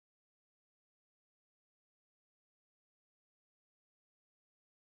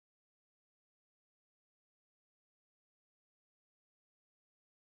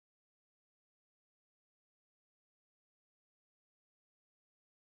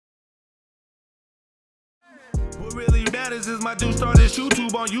matters is my dude started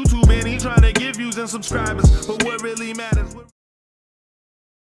YouTube on YouTube, and he trying to get views and subscribers. But what really matters?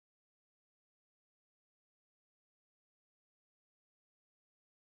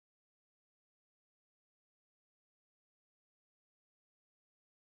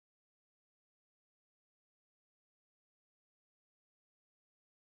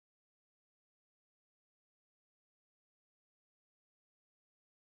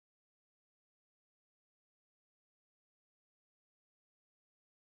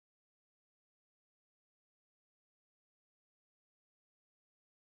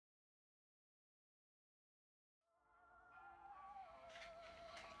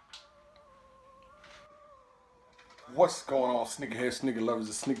 What's going on, sneakerheads, sneaker lovers,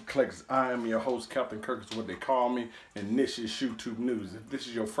 and sneaker collectors? I am your host, Captain Kirk is what they call me, and this is YouTube News. If this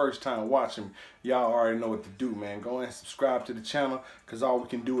is your first time watching, y'all already know what to do, man. Go ahead and subscribe to the channel, because all we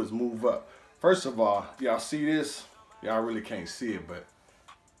can do is move up. First of all, y'all see this? Y'all really can't see it, but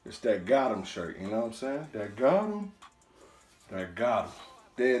it's that Got 'em shirt, you know what I'm saying? That Got 'em. That Got 'em.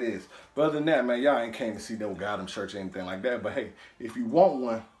 There it is. But other than that, man, y'all ain't came to see no Got 'em shirts or anything like that. But hey, if you want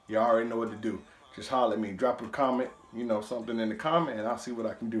one, y'all already know what to do. Just holler at me, drop a comment, you know, something in the comment, and I'll see what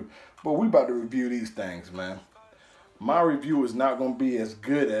I can do. But we about to review these things, man. My review is not going to be as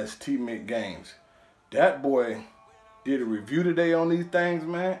good as T-Mick Games. That boy did a review today on these things,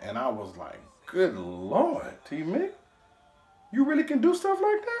 man, and I was like, good Lord, T-Mick, you really can do stuff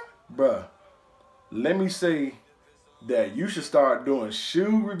like that? Bruh, let me say that you should start doing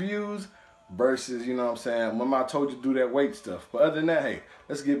shoe reviews versus, you know what I'm saying, when I told you to do that weight stuff. But other than that, hey,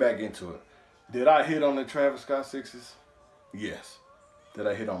 let's get back into it. Did I hit on the Travis Scott 6s? Yes. Did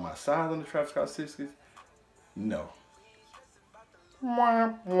I hit on my size on the Travis Scott 6s? No.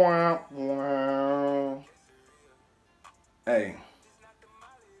 Wah, wah, wah. Hey,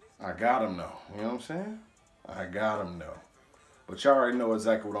 I got them though. You know what I'm saying? I got them though. But y'all already know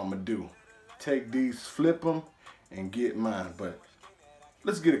exactly what I'm going to do. Take these, flip them, and get mine. But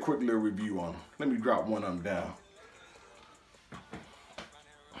let's get a quick little review on them. Let me drop one of them down.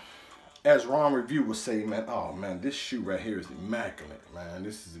 As Ron Review would say, man, oh man, this shoe right here is immaculate, man.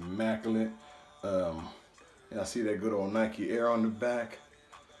 This is immaculate. And I see that good old Nike Air on the back.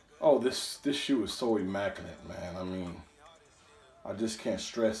 Oh, this shoe is so immaculate, man. I mean, I just can't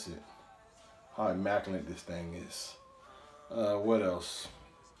stress it, how immaculate this thing is. What else?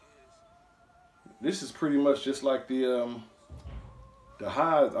 This is pretty much just like the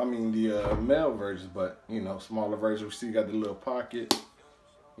male versions, but you know, smaller version. We see you got the little pocket,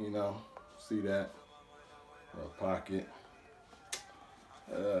 you know. See that? A pocket.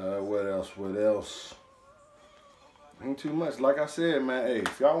 What else? Ain't too much. Like I said, man, hey,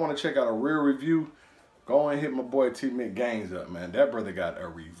 if y'all want to check out a real review, go and hit my boy T-Mick Games up, man. That brother got a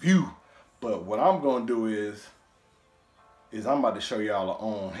review. But what I'm going to do is I'm about to show y'all a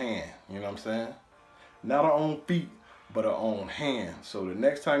on hand. You know what I'm saying? Not a on feet, but a on hand. So the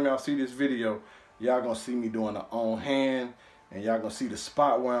next time y'all see this video, y'all going to see me doing a on hand. And y'all gonna see the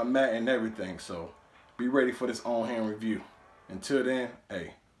spot where I'm at and everything. So be ready for this on-hand review. Until then,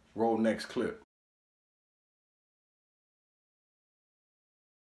 hey, roll next clip.